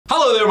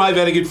there, my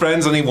very good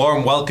friends, and a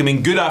warm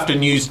welcoming good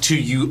afternoon to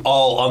you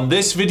all. On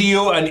this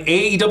video, an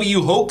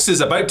AEW hoax is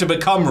about to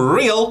become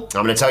real.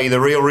 I'm going to tell you the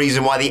real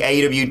reason why the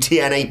AEW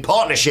TNA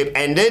Partnership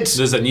ended.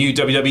 There's a new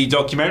WWE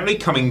documentary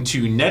coming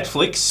to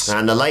Netflix.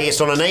 And the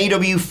latest on an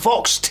AEW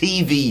Fox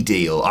TV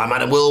deal. I'm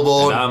Adam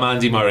Wilborn. And I'm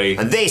Andy Murray.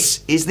 And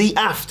this is the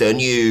After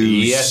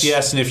News.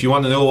 Yes, and if you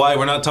want to know why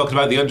we're not talking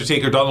about The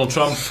Undertaker, Donald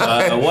Trump,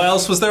 what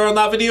else was there on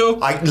that video?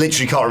 I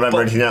literally can't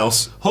remember anything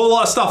else. Whole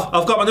lot of stuff.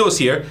 I've got my notes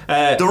here.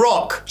 The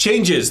Rock.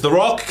 Changes. The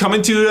Rock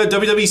coming to a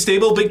WWE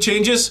stable. Big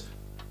changes.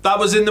 That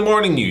was in the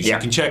morning news. Yeah.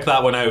 You can check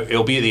that one out.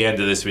 It'll be at the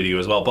end of this video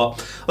as well.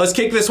 But let's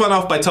kick this one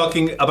off by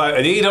talking about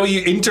an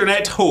AEW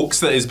internet hoax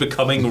that is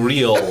becoming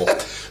real.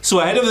 So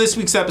ahead of this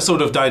week's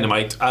episode of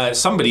Dynamite,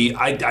 somebody,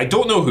 I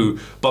don't know who,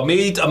 but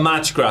made a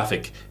match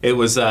graphic. It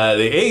was the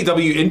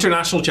AEW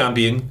International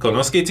Champion,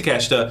 Konosuke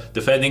Takeshita,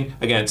 defending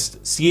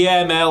against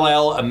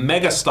CMLL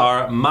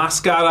megastar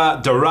Mascara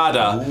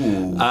Dorada.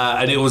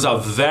 And it was a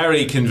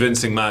very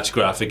convincing match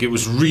graphic. It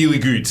was really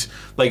good.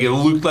 Like, it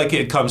looked like it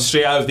had come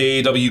straight out of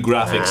the AEW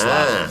graphics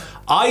lab.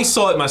 I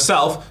saw it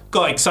myself,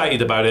 got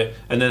excited about it,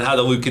 and then had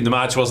a look, and the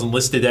match wasn't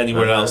listed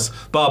anywhere else.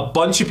 But a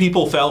bunch of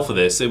people fell for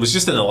this. It was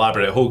just an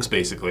elaborate hoax,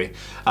 basically.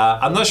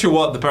 I'm not sure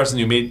what the person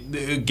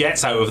who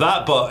gets out of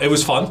that, but it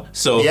was fun.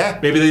 So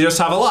maybe they just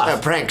have a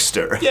laugh. A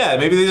prankster. Yeah,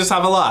 maybe they just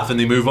have a laugh and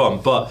they move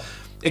on. But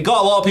it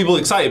got a lot of people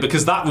excited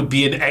because that would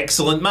be an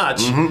excellent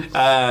match.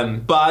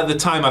 But at the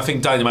time, I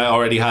think Dynamite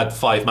already had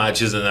 5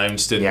 matches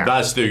announced, and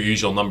that's their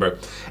usual number.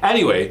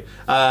 Anyway,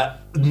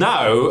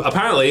 now,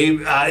 apparently,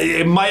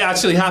 it might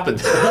actually happen.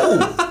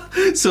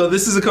 So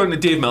this is according to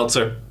Dave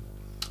Meltzer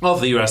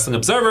of the Wrestling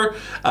Observer,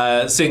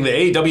 saying that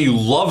AEW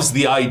loves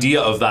the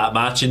idea of that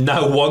match and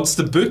now wants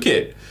to book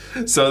it.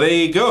 So there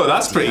you go.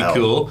 That's pretty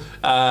cool.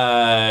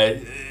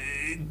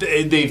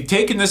 They've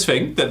taken this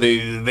thing that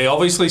they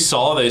obviously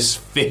saw this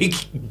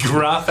fake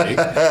graphic.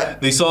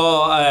 They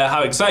saw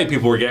how excited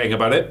people were getting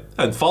about it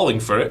and falling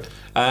for it.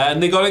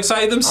 And they got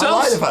excited themselves. I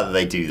like the fact that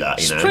they do that,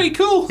 It's pretty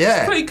cool.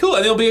 Yeah. It's pretty cool.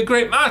 And it'll be a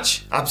great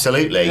match.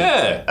 Absolutely.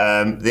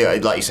 Yeah.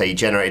 Like you say, you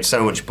generated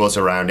so much buzz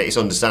around it. It's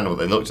understandable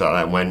they looked at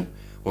that and went,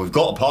 well, we've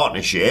got a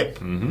partnership.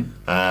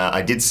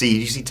 Did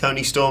you see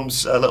Tony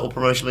Storm's little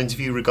promotional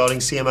interview regarding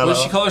CMLL? What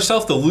does she call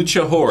herself? The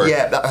Lucha Whore.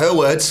 Yeah, her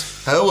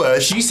words. Her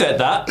words. She said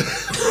that.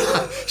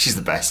 She's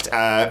the best.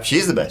 She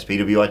is the best.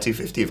 PWI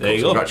 250, of There course.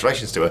 you go.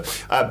 Congratulations to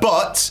her.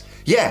 But,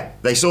 yeah,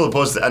 they saw the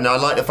buzz, and I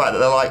like the fact that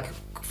they're like,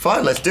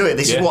 fine, let's do it.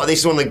 This is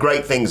one of the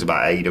great things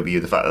about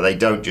AEW, the fact that they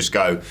don't just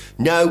go,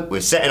 no,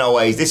 we're set in our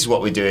ways, this is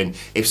what we're doing.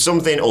 If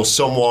something or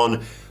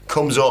someone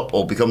comes up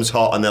or becomes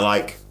hot and they're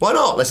like, why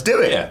not? Let's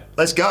do it. Yeah.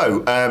 Let's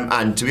go.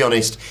 And to be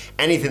honest,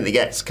 anything that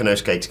gets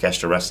Konosuke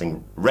Takeshita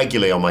wrestling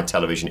regularly on my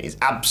television is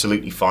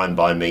absolutely fine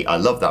by me. I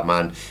love that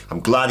man. I'm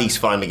glad he's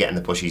finally getting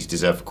the push he's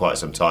deserved for quite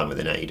some time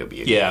within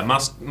AEW. Yeah,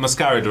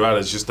 Mascara Dorada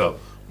is just a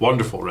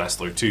wonderful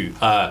wrestler too.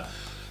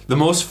 The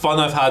most fun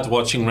I've had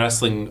watching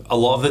wrestling a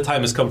lot of the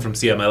time has come from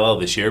CMLL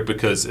this year,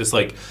 because it's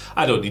like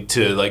I don't need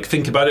to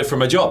think about it for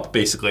my job,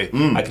 basically.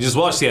 I can just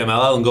watch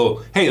CMLL and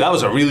go, hey, that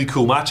was a really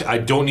cool match. I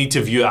don't need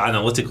to view it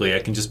analytically. I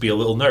can just be a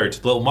little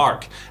nerd, little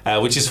mark,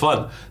 which is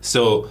fun.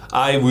 So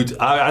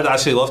I'd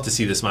actually love to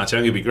see this match. I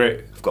think it'd be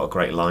great. I've got a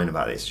great line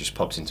about it. It's just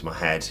popped into my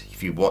head.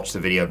 If you watch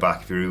the video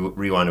back, if you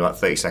rewind about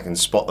 30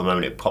 seconds, spot the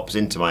moment it pops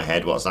into my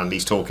head whilst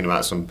Andy's talking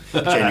about some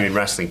genuine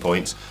wrestling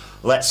points.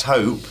 Let's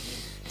hope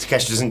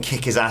Takeshita doesn't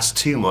kick his ass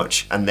too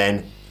much and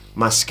then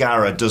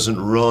Mascara doesn't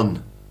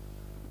run.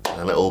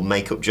 A little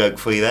makeup joke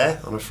for you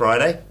there on a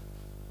Friday.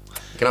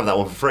 You can have that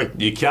one for free.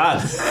 You can.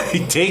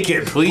 Take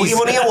it, please. Put your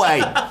money away.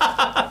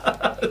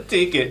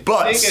 Take it.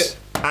 But, take it.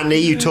 Andy,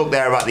 you talked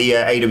there about the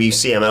AEW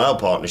CMLL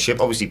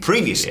partnership. Obviously,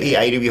 previously,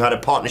 AEW had a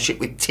partnership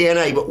with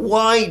TNA, but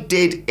why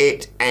did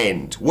it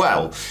end?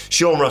 Well,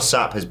 Sean Ross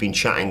Sapp has been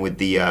chatting with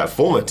the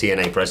former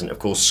TNA president, of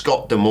course,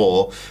 Scott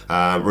D'Amore,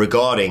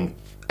 regarding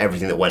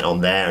everything that went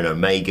on there, and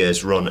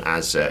Omega's run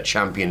as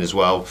champion as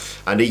well.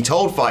 And he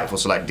told Fightful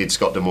Select, did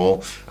Scott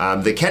D'Amore,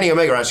 that Kenny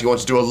Omega actually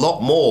wants to do a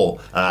lot more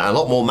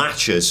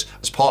matches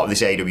as part of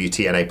this AEW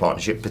TNA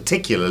partnership,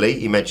 particularly,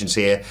 he mentions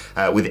here,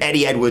 with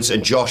Eddie Edwards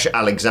and Josh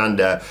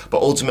Alexander.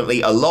 But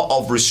ultimately, a lot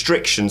of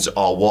restrictions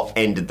are what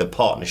ended the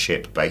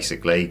partnership,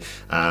 basically.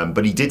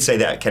 But he did say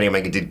that Kenny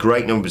Omega did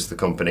great numbers for the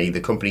company.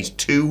 The company's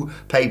 2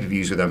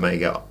 pay-per-views with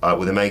Omega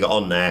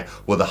on there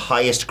were the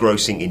highest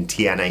grossing in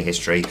TNA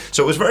history.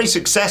 So it was very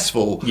successful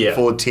for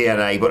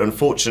TNA, but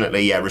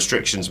unfortunately,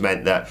 restrictions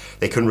meant that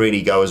they couldn't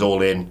really go as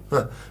all in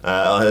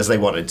as they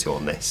wanted to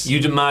on this.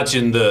 You'd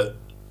imagine that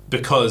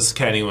because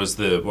Kenny was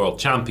the world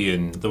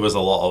champion, there was a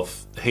lot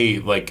of, hey,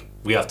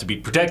 we have to be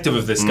protective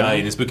of this guy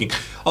in his booking.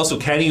 Also,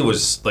 Kenny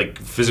was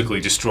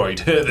physically destroyed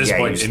at this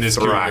point in his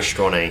thrashed,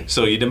 career. wasn't he?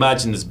 So you'd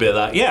imagine there's a bit of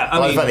that. Yeah, I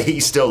mean, the fact that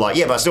he's still but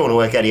I still want to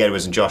work Eddie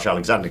Edwards and Josh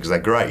Alexander because they're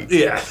great.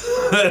 Yeah,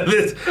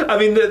 I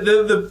mean,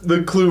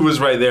 the clue was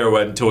right there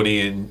when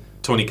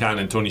Tony Khan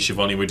and Tony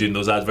Schiavone were doing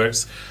those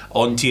adverts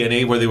on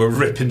TNA where they were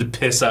ripping the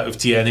piss out of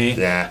TNA.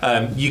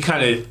 Yeah. You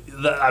kind of,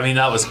 I mean,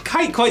 that was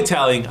quite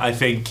telling, I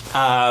think.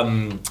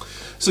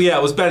 So yeah,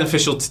 it was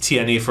beneficial to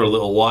TNA for a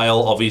little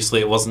while. Obviously,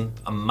 it wasn't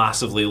a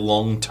massively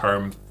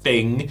long-term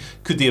thing.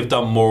 Could they have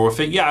done more with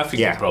it? Yeah, I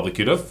think they probably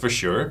could have, for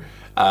sure.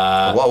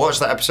 I watched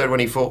that episode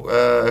when he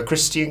fought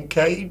Christian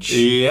Cage.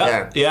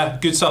 Yeah,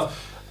 good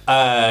stuff.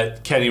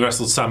 Kenny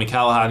wrestled Sami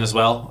Callihan as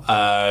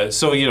well.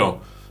 So, you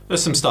know,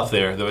 there's some stuff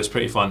there that was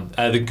pretty fun.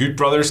 The Good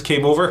Brothers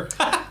came over.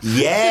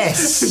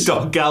 Yes!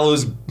 Doc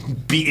Gallows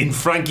beating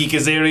Frankie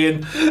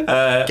Kazarian.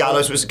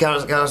 Gallows was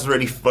a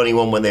really funny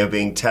one when they were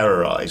being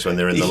terrorised when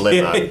they're in the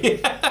limo.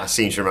 Yeah. I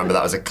seem to remember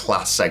that was a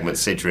class segment.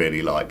 Sid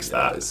really likes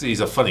that. He's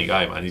a funny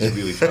guy, man. He's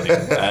really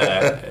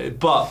funny.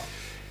 But...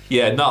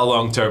 yeah, not a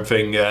long-term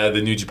thing.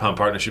 The New Japan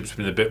partnership's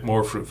been a bit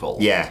more fruitful.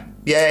 Yeah,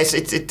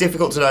 it's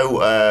difficult to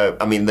know.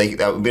 I mean,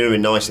 that would be really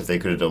nice if they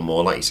could have done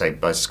more. Like you say,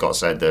 as Scott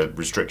said, the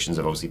restrictions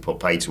have obviously put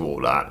pay to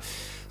all that.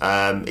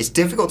 It's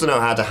difficult to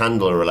know how to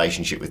handle a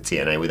relationship with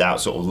TNA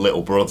without sort of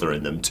little brother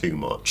in them too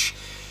much.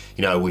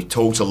 You know, we've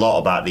talked a lot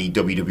about the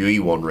WWE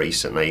one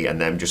recently, and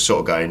them just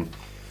sort of going,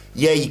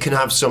 yeah, you can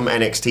have some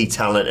NXT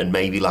talent and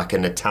maybe like a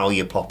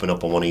Natalia popping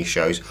up on one of your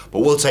shows,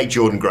 but we'll take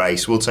Jordan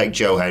Grace, we'll take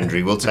Joe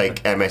Hendry, we'll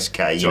take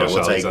MSK,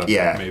 we'll take,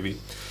 maybe.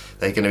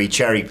 They're going to be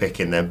cherry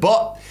picking them.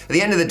 But at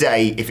the end of the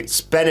day, if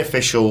it's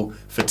beneficial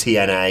for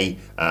TNA,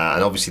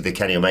 and obviously the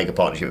Kenny Omega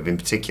partnership in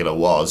particular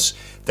was,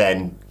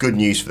 then good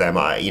news for them.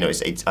 I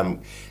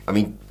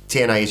mean,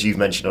 TNA, as you've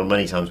mentioned on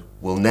many times,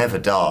 will never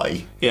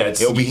die. Yeah,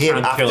 it'll be here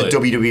after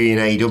WWE and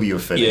AEW are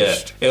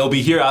finished. Yeah, it'll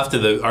be here after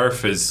the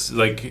Earth is,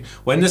 like,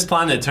 when this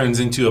planet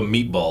turns into a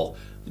meatball,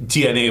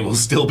 TNA will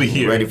still be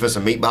here. Ready for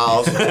some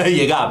meatballs?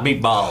 You got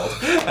meatballs.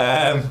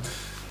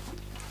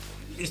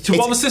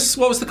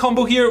 What was the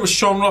combo here? It was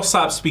Sean Ross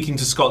Sapp speaking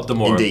to Scott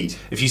D'Amore. Indeed.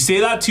 If you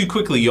say that too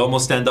quickly, you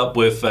almost end up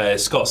with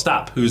Scott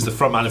Stapp, who's the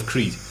frontman of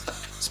Creed.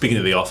 Speaking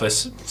of The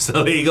Office, so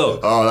there you go.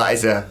 Oh, that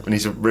is we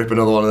need to rip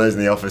another one of those in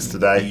The Office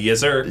today. Yes,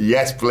 sir.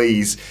 Yes,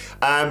 please.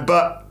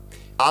 But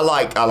I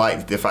like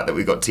the fact that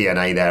we've got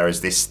TNA there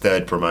as this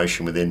third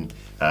promotion within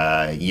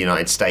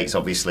United States,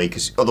 obviously,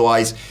 because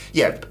otherwise,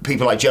 yeah,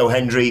 people like Joe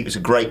Hendry, it was a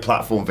great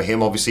platform for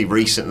him, obviously,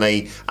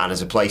 recently, and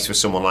as a place for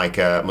someone like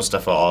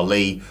Mustafa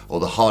Ali or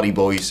the Hardy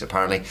Boys,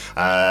 apparently,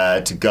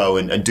 to go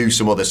and do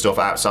some other stuff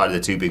outside of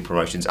the two big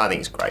promotions. I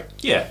think it's great.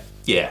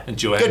 Yeah, and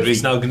Joe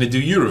Hendry's now going to do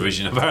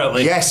Eurovision,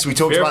 apparently. Yes, we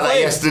talked about that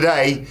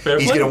yesterday.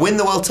 He's going to win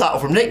the world title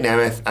from Nick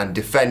Nemeth and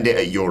defend it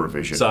at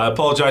Eurovision. So I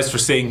apologise for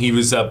saying he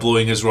was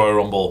blowing his Royal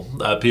Rumble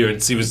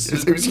appearance. It was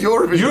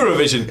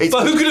Eurovision.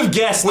 But who could have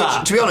guessed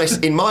that? To be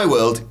honest, in my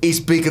world,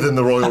 is bigger than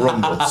the Royal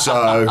Rumble.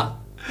 So,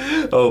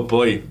 oh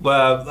boy.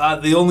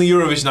 Well, the only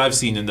Eurovision I've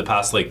seen in the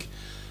past,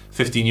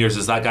 15 years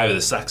is that guy with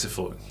the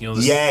saxophone. You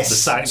know,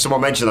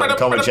 someone mentioned that in the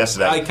comments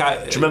yesterday. Do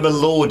you remember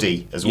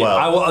Lordi as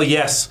well?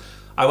 Yes.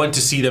 I went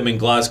to see them in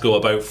Glasgow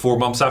about 4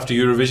 months after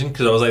Eurovision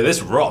because I was like, this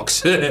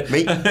rocks. And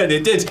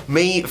it did.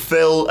 Me,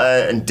 Phil,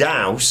 and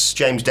James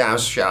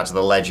Dowse, shout out to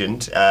the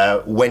legend,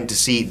 went to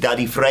see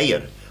Daddy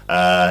Freyr.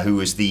 Who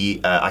was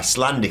the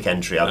Icelandic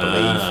entry, I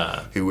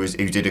believe,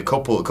 who did a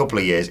couple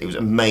of years. It was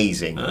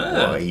amazing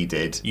what he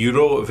did.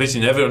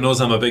 Eurovision, everyone knows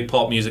I'm a big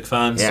pop music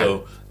fan,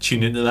 so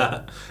tune into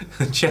that.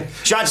 Shout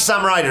out to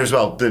Sam Ryder as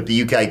well,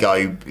 the UK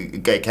guy who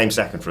came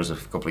second for us a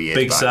couple of years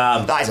Big back.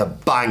 Sam. That is a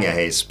banger,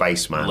 his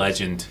Spaceman.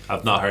 Legend.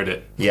 I've not heard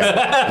it.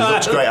 Yeah, he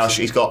looks great.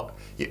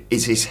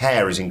 His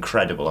hair is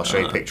incredible. I'll show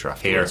you a picture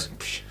afterwards.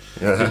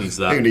 Hair. Who needs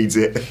that? Who needs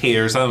it?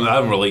 Hairs. I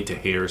don't relate to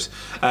hairs.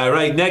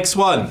 Right, next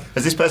one.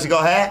 Has this person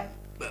got hair?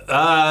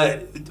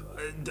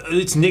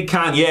 It's Nick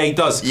Khan. Yeah, he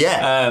does.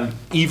 Yeah.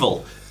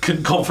 Evil.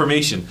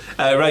 Confirmation.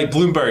 Right,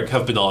 Bloomberg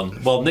have been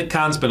on. Well, Nick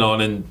Khan's been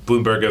on and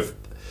Bloomberg have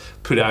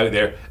put it out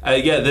there.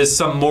 There's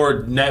some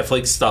more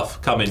Netflix stuff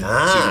coming.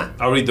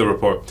 I'll read the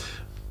report.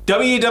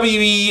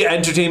 WWE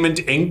Entertainment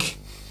Inc.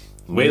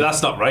 Wait,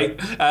 that's not right.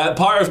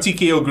 Part of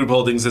TKO Group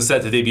Holdings is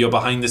set to debut a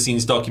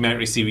behind-the-scenes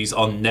documentary series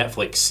on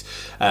Netflix.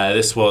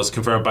 This was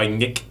confirmed by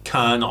Nick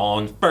Khan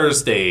on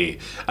Thursday.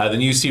 The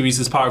new series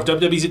is part of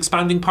WWE's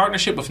expanding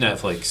partnership with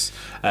Netflix.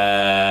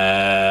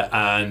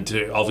 And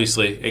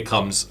obviously it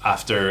comes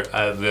after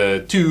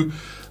the two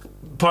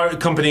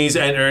companies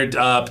entered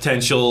a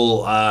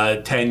potential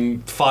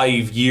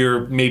 5-year,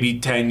 maybe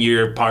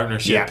 10-year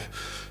partnership. Yeah.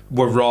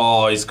 Where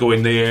Raw is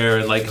going there,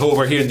 and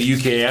over here in the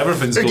UK,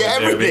 everything's going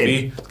there,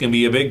 baby. It's going to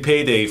be a big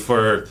payday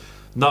for,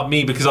 not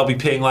me, because I'll be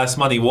paying less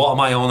money. What am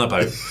I on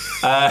about?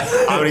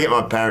 I'm going to get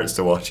my parents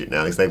to watch it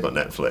now, because they've got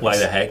Netflix. Why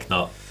the heck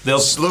not?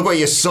 They'll look where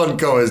your son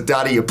goes,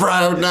 Daddy, you're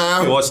proud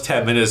now. You watch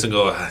 10 minutes and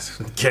go,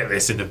 get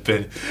this in the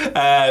bin.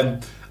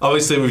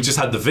 Obviously, we've just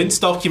had the Vince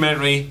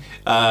documentary,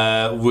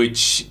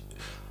 which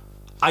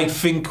I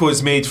think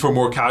was made for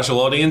more casual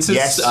audiences.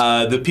 Yes.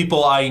 The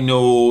people I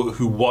know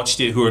who watched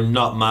it, who are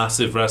not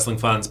massive wrestling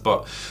fans,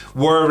 but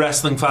were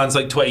wrestling fans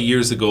 20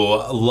 years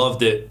ago,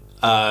 loved it.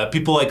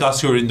 People like us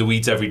who are in the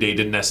weeds every day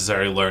didn't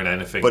necessarily learn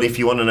anything. But if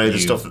you want to know the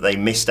stuff that they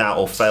missed out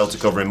or failed to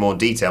cover in more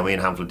detail, me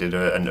and Hamlet did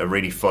a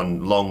really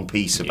fun, long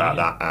piece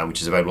about that,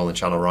 which is available on the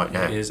channel right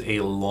now. It is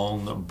a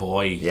long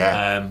boy.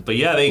 Yeah. But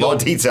yeah, there you go. A go.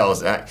 lot of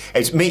details.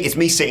 It's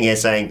me sitting here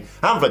saying,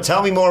 Hamlet,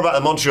 tell me more about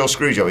the Montreal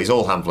Screwjob. He's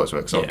all Hamlet's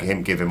work, so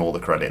I'll give him all the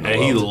credit in the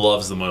world. He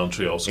loves the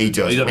Montreal Screwjob. He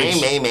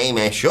does.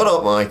 Me. Shut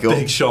up, Michael.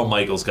 Big Shawn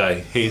Michaels guy.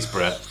 Hates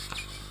Brett.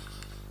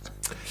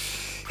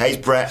 Hates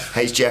Brett,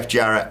 hates Jeff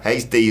Jarrett,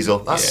 hates Diesel.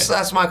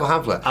 That's Michael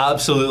Hamlet.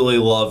 Absolutely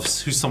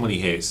loves. Who's someone he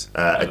hates?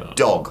 A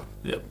dog.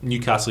 Yeah,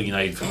 Newcastle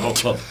United Football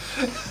Club.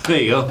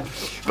 There you go.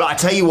 But I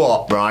tell you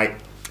what, right?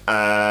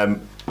 I'm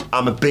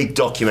a big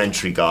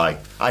documentary guy.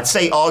 I'd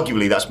say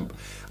arguably that's,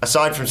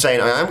 aside from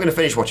saying I'm going to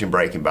finish watching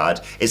Breaking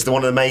Bad, it's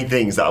one of the main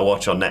things that I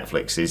watch on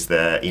Netflix is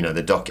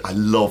the doc. I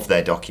love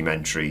their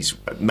documentaries,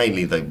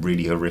 mainly the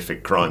really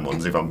horrific crime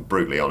ones, if I'm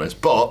brutally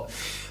honest. But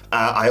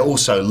I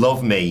also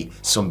love me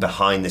some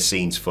behind the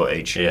scenes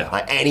footage. Yeah.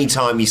 Like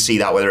anytime you see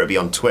that, whether it be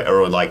on Twitter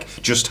or like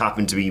just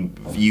happen to be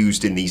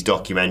used in these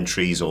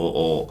documentaries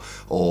or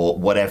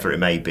whatever it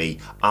may be,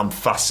 I'm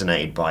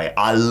fascinated by it.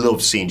 I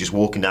love seeing just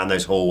walking down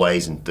those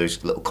hallways and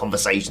those little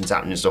conversations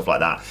happening and stuff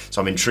like that.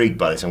 So I'm intrigued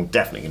by this. I'm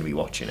definitely going to be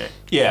watching it.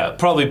 Yeah,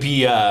 probably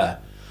be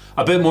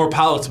a bit more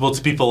palatable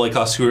to people like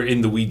us who are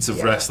in the weeds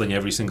of wrestling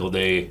every single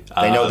day.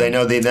 They know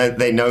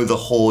the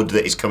horde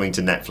that is coming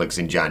to Netflix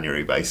in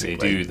January,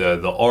 basically. They do.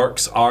 The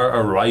orcs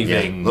are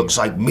arriving. Yeah. Looks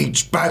like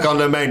meat's back on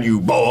the menu,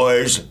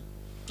 boys.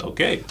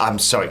 Okay. I'm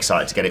so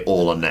excited to get it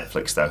all on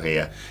Netflix, though,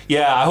 here.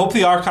 Yeah, I hope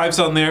the archive's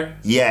on there.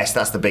 Yes,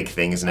 that's the big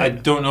thing, isn't it? I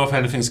don't know if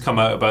anything's come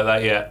out about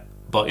that yet,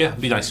 but yeah,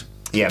 it'd be nice.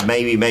 Yeah,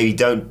 maybe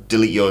don't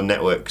delete your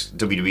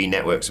WWE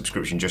Network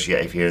subscription just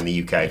yet if you're in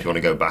the UK, if you want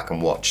to go back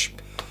and watch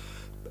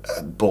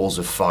Balls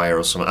of Fire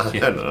or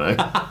something. I don't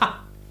know.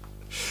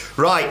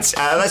 Right,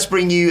 let's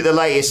bring you the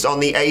latest on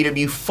the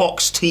AEW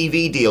Fox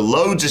TV deal.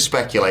 Loads of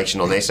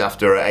speculation on this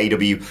after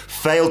AEW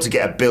failed to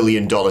get $1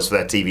 billion for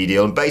their TV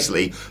deal and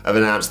basically have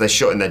announced they're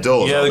shutting their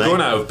doors. Yeah, they're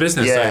going out of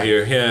business out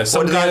here. Yeah,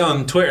 some guy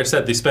on Twitter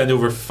said they spend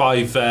over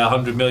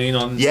 $500 million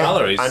on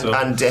salaries.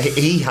 And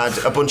he had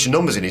a bunch of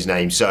numbers in his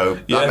name, so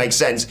that makes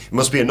sense. He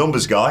must be a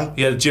numbers guy.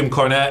 He had a Jim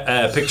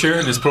Cornette picture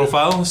in his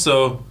profile,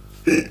 so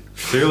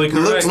clearly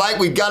correct. Looks like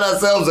we got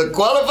ourselves a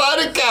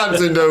qualified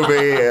accountant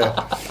over here.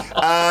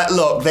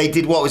 Look, they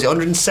did, what was it,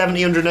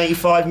 170,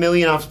 185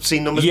 million? I've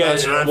seen numbers. Yeah,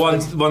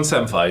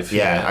 175.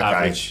 Yeah,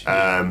 okay.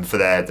 Average. For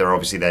they're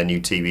obviously their new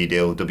TV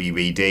deal,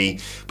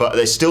 WBD. But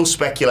there's still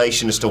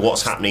speculation as to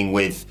what's happening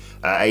with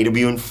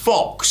AEW and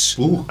Fox.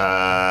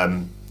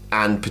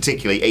 And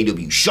particularly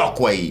AEW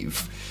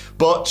Shockwave.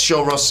 But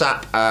Sean Ross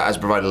Sapp has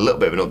provided a little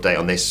bit of an update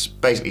on this,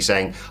 basically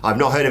saying, I've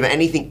not heard of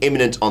anything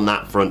imminent on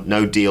that front.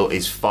 No deal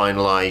is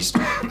finalised.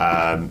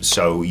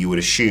 So you would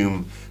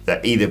assume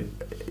that either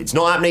it's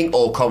not happening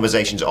or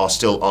conversations are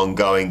still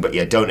ongoing. But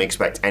yeah, don't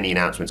expect any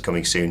announcements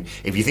coming soon.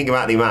 If you think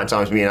about the amount of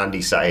times me and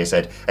Andy sat here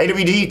said,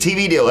 AEW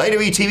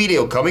TV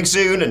deal coming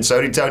soon, and so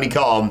did Tony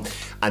Khan.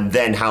 And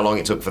then how long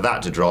it took for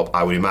that to drop,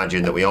 I would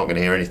imagine that we aren't going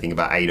to hear anything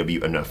about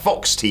AEW and a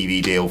Fox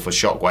TV deal for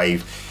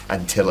Shockwave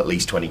until at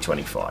least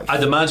 2025.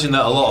 I'd imagine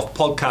that a lot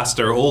of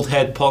old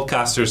head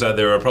podcasters out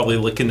there are probably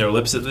licking their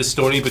lips at this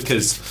story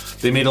because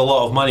they made a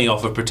lot of money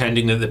off of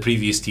pretending that the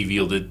previous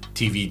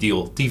TV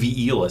deal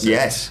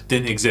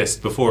didn't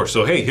exist before.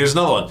 So hey, here's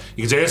another one.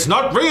 You can say it's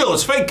not real,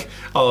 it's fake,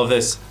 all of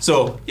this.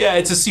 So yeah,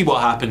 it's a see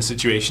what happens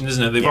situation,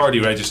 isn't it? They've already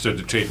registered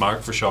the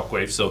trademark for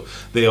Shockwave, so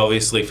they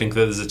obviously think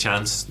that there's a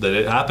chance that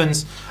it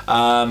happens.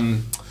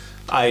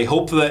 I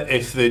hope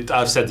that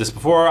I've said this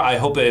before, I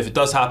hope that if it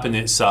does happen,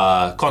 it's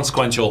a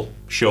consequential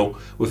show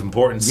with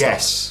important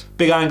stuff.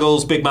 Big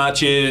angles, big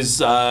matches,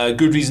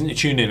 good reason to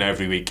tune in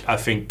every week. I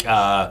think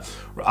I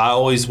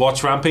always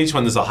watch Rampage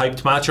when there's a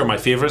hyped match or my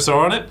favourites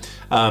are on it.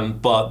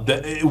 But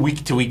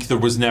week to week, there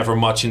was never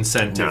much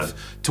incentive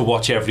to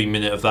watch every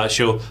minute of that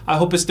show. I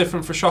hope it's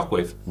different for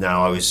Shockwave.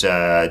 Now, I was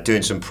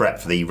doing some prep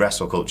for the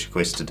WhatCulture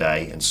quiz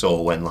today and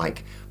saw when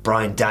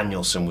Bryan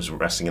Danielson was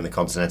wrestling in the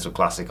Continental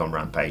Classic on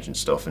Rampage and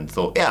stuff, and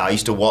thought, yeah, I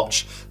used to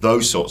watch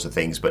those sorts of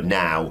things, but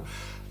now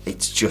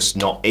it's just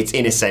not, it's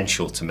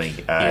inessential to me,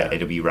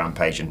 AEW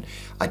Rampage, and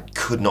I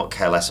could not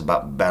care less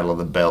about Battle of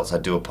the Belts. I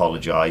do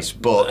apologise,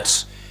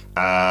 but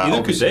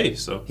neither could they,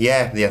 so.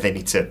 Yeah, they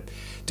need to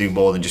do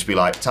more than just be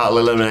like title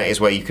eliminators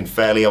where you can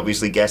fairly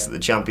obviously guess that the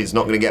champion's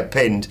not going to get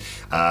pinned,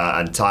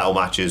 and title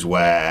matches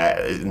where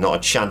there's not a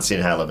chance in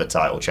hell of a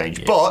title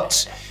change.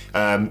 But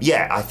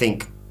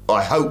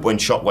I hope when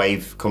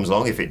Shockwave comes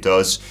along, if it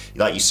does,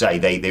 like you say,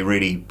 they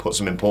really put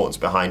some importance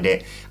behind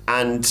it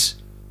and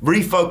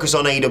refocus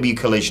on AEW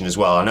Collision as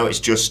well. I know it's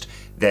just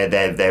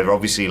they're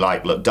obviously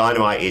look,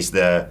 Dynamite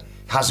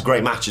has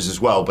great matches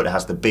as well, but it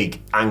has the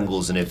big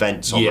angles and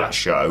events on that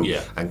show,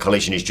 and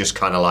Collision is just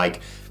kind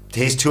of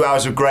here's 2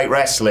 hours of great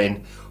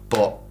wrestling,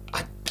 but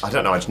I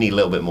don't know, I just need a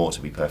little bit more,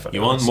 to be perfectly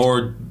honest. You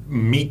want more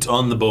meat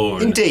on the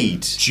bone.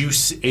 Indeed.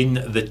 Juice in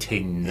the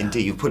tin.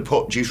 Indeed. You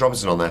put Juice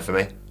Robinson on there for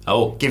me.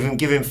 Oh. Give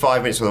him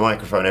 5 minutes with a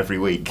microphone every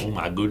week. Oh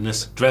my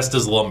goodness. Dressed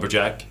as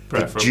lumberjack, The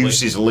preferably.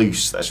 juice is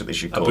loose. That's what they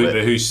should call About it.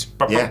 the hoose.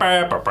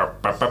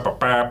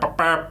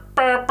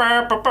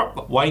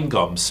 Wine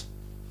gums.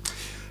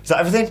 Is that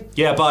everything?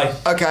 Yeah, bye.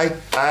 Okay.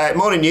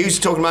 Morning news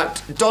talking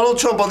about Donald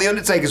Trump on the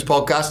Undertaker's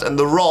podcast and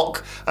The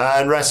Rock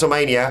and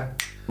WrestleMania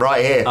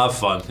right here. Have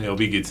fun. It'll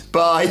be good.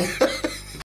 Bye.